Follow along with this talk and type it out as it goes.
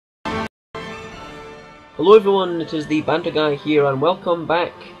Hello everyone, it is the Banter Guy here, and welcome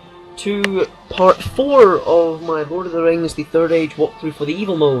back to part 4 of my Lord of the Rings The Third Age walkthrough for the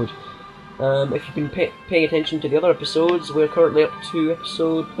Evil Mode. If you've been paying attention to the other episodes, we're currently up to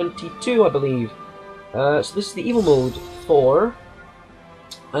episode 22, I believe. So this is the Evil Mode for,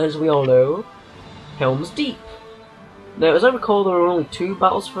 as we all know, Helm's Deep. Now, as I recall, there are only 2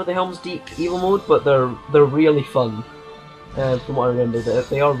 battles for the Helm's Deep Evil Mode, but they're really fun. From what I remember,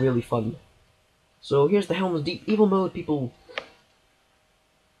 they are really fun. So here's the Helm's Deep Evil Mode, people.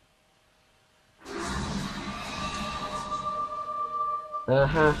 And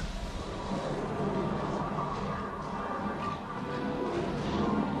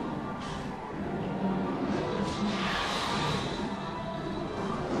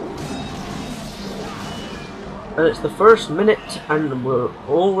it's the first minute, and we're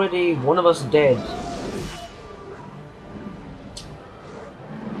already one of us dead.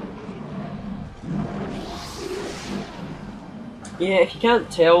 Yeah, if you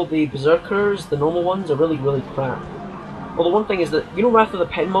can't tell, the Berserkers, the normal ones, are really crap. Well, the one thing is that, you know Wrath of the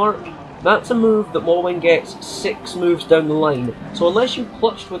Penmark? That's a move that Morrowind gets 6 moves down the line. So unless you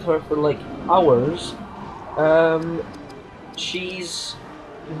clutched with her for like hours, she's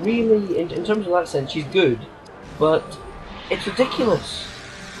really, in terms of that sense, she's good. But it's ridiculous.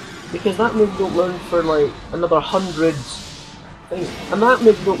 Because that move you don't learn for like another 100 things. And that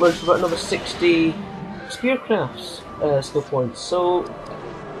move you don't learn for about another 60 Spearcrafts. Skill points, so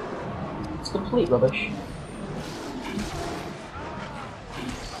it's complete rubbish.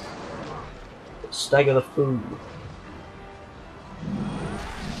 Stagger the food.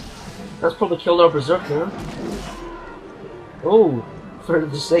 That's probably killed our Berserker. Oh, for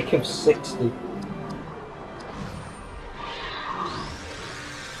the sake of 60.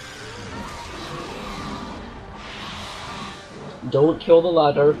 Don't kill the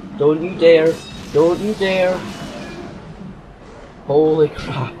ladder. Don't you dare. Don't you dare. Holy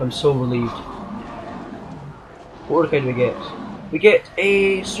crap, I'm so relieved. What kind do we get? We get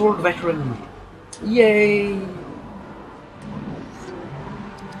a sword veteran! Yay!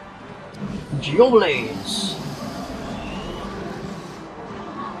 Geoblades!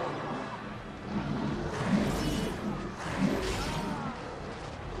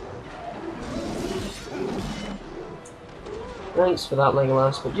 Thanks for that,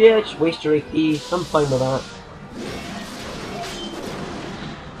 Legolas, but yeah, just waste your AP, I'm fine with that.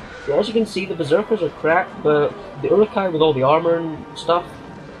 Yeah, as you can see, the Berserkers are crap, but the Uruk-Hai with all the armor and stuff,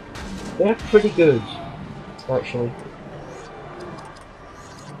 they're pretty good, actually.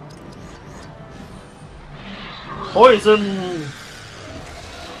 Poison!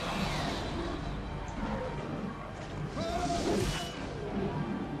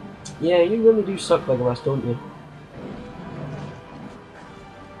 Yeah, you really do suck, Legolas, don't you?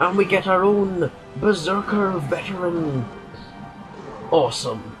 And we get our own Berserker veteran!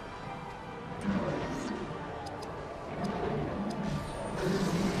 Awesome!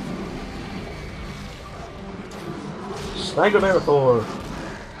 Stagger Marathor!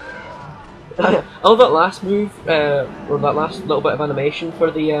 I love that last move, or that last little bit of animation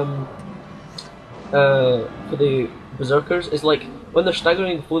for the Berserkers, is like, when they're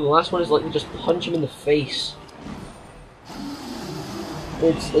staggering the floor, the last one is like they just punch him in the face.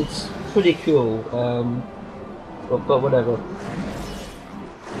 It's pretty cool, but whatever.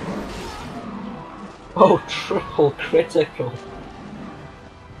 Oh, triple critical!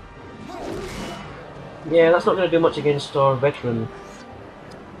 Yeah, that's not going to do much against our veteran.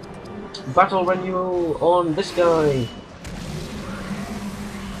 Battle renewal on this guy.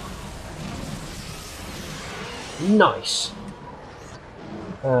 Nice.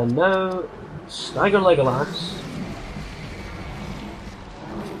 And now, Stagger Legolas.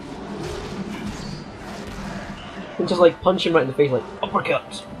 And just like punch him right in the face, like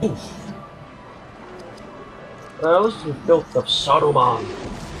uppercut. Oof. This is the filth of Saruman.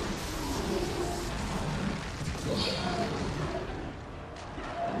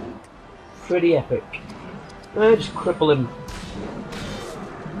 Pretty epic. Just cripple him.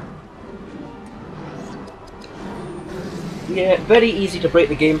 Yeah, very easy to break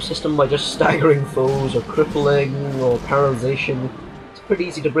the game system by just staggering foes or crippling or paralyzation. It's pretty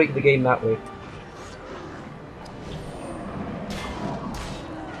easy to break the game that way.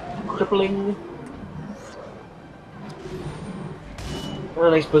 Crippling. And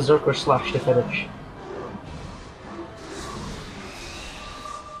a nice Berserker slash to finish.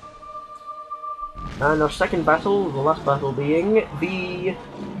 And our second battle, the last battle being the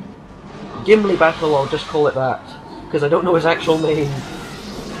Gimli battle, I'll just call it that, because I don't know his actual name.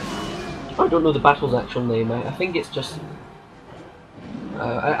 I don't know the battle's actual name. I think it's just...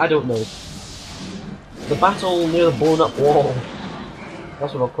 I don't know. the battle near the blown up wall.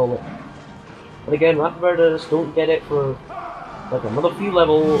 That's what I'll call it. And again, Rapidverdes don't get it for like another few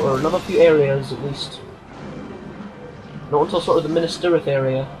level, or another few areas at least. Not until sort of the Minas Tirith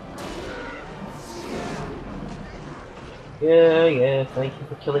area. Yeah, thank you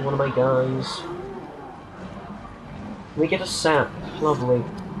for killing one of my guys. We get a sap, lovely.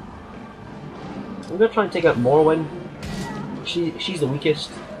 I'm gonna try and take out Morwen. She's the weakest.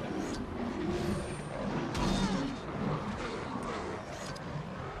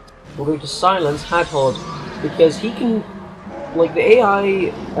 We're going to silence Hadhod, because he can, like the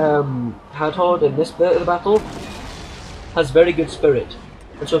AI Hadhod in this bit of the battle has very good spirit.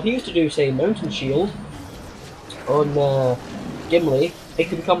 And so if he used to do, say, Mountain Shield on Gimli, it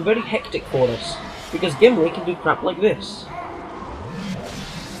can become very hectic for us, because Gimli can do crap like this.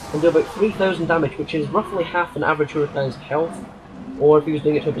 And do about 3,000 damage, which is roughly half an average Uruk-Hai's health. Or if he was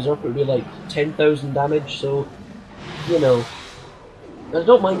doing it to a Berserker, it would be like 10,000 damage, so, you know. I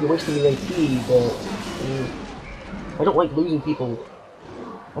don't mind you wasting your AP, but I don't like losing people.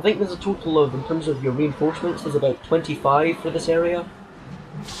 I think there's a total of, in terms of your reinforcements, there's about 25 for this area.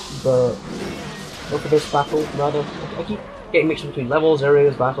 But, or for this battle, rather. I keep getting mixed between levels,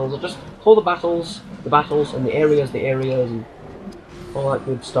 areas, battles. I just call the battles, and the areas, and all that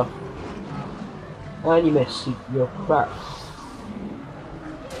good stuff. And you miss, you're crap.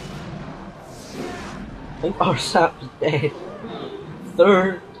 I think our sap's dead.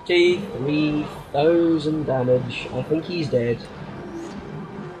 33,000 damage. I think he's dead.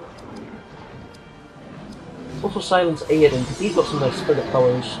 Let's also silence Aiden, because he's got some nice spirit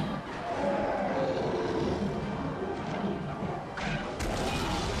powers.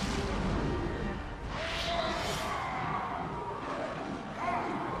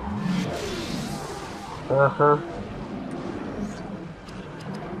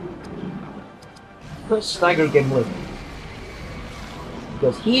 Let's stagger Gimli,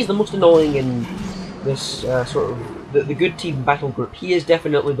 because he's the most annoying in this sort of the good team battle group. He is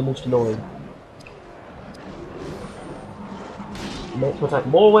definitely the most annoying. Meant to attack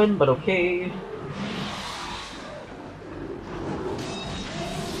Morwen, but okay.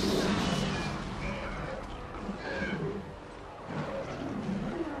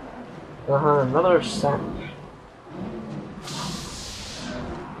 Another sap.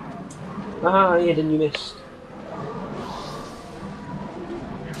 Aiden, you missed.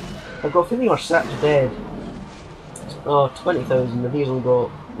 I've got a feeling our sap's dead. Oh, 20,000, and he's only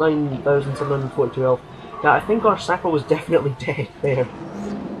got 9,742 health. Yeah, I think our sapper was definitely dead there.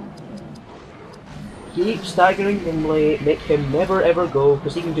 Keep staggering him, make him never ever go,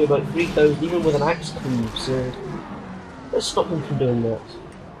 because he can do about 3,000 even with an axe cleave, so let's stop him from doing that.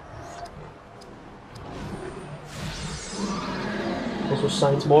 Also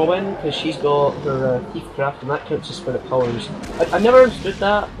Science Morwen, because she's got her Thiefcraft, and that counts as spirit powers. I never understood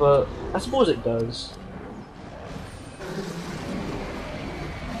that, but I suppose it does.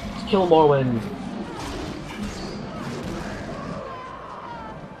 Let's kill Morwen.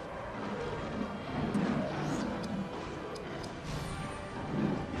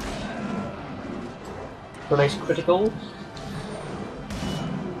 For a nice critical.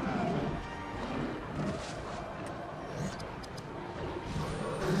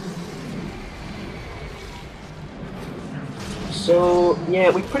 So, yeah,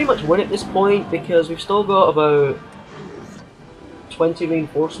 we pretty much win at this point because we've still got about 20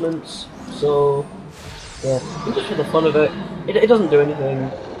 reinforcements, so, yeah, just for the fun of it. It doesn't do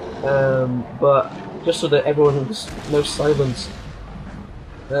anything, but just so that everyone's now silenced.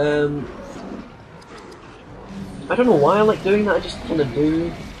 I don't know why I like doing that, I just kind of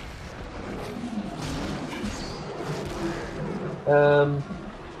do. And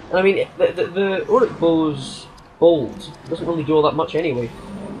I mean, the Uruk Bow's bolt doesn't really do all that much anyway.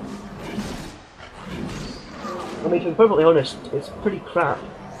 I mean, to be perfectly honest, it's pretty crap.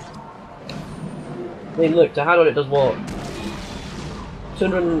 I mean, look, to Hadhod it does what?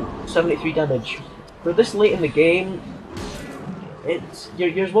 273 damage. For this late in the game,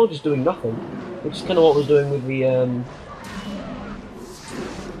 you're as well just doing nothing. Which is kind of what I was doing with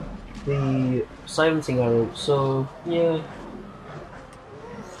the silencing arrow, so, yeah.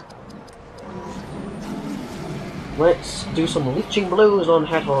 Let's do some leeching blows on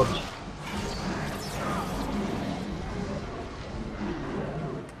Hadhod.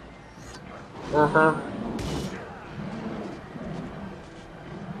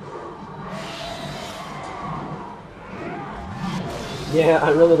 Yeah,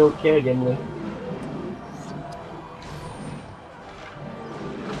 I really don't care, Gimli.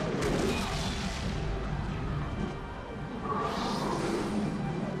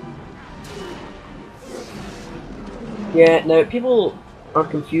 Yeah, now people are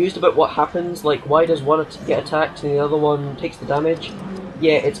confused about what happens, like why does one get attacked and the other one takes the damage.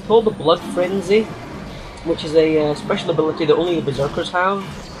 Yeah, it's called the Blood Frenzy, which is a special ability that only the Berserkers have.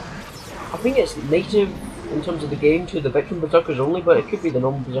 I think it's native in terms of the game to the veteran Berserkers only, but it could be the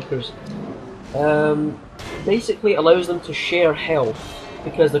normal Berserkers. Basically allows them to share health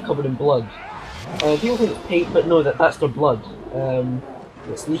because they're covered in blood. People think it's paint, but no, that's their blood.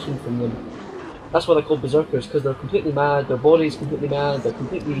 It's leaking from them. That's why they're called Berserkers, because they're completely mad, their body's completely mad,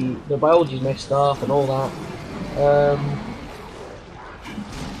 their biology's messed up and all that.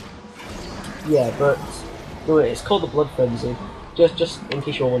 Yeah, but no, it's called the Blood Frenzy, just in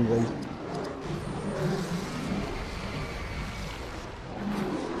case you're wondering.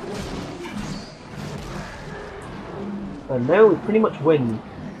 And now we pretty much win.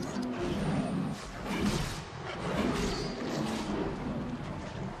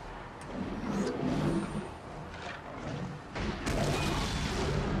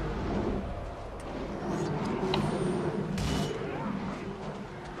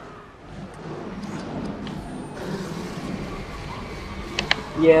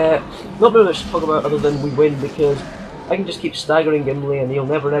 Yeah, not really much to talk about other than we win, because I can just keep staggering Gimli and he'll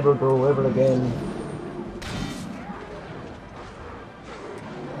never ever grow ever again.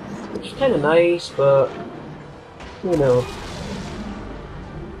 Which is kind of nice, but, you know.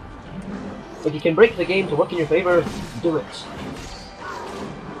 If you can break the game to work in your favour, do it.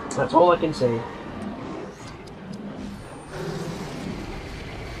 That's all I can say.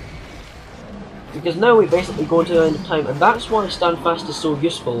 Because now we basically go into the end of time, and that's why Stand Fast is so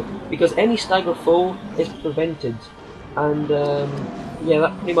useful, because any stagger foe is prevented. And yeah,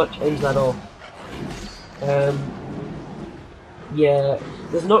 that pretty much ends that off. Yeah,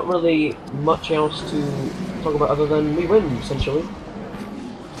 there's not really much else to talk about other than we win, essentially.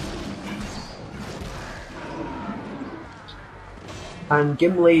 And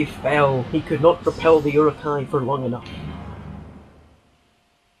Gimli fell. He could not propel the Uruk-Hai for long enough.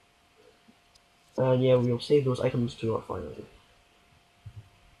 And yeah, we'll save those items to our final.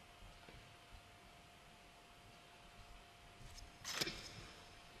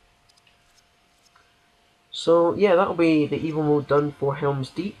 So yeah, that'll be the Evil Mode done for Helm's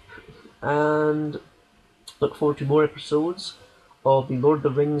Deep, and look forward to more episodes of the Lord of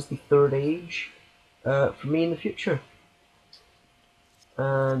the Rings The Third Age for me in the future.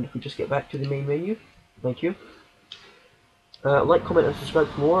 And if we just get back to the main menu, thank you. Like, comment, and subscribe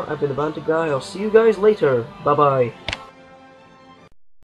for more. I've been the Banter Guy. I'll see you guys later. Bye bye.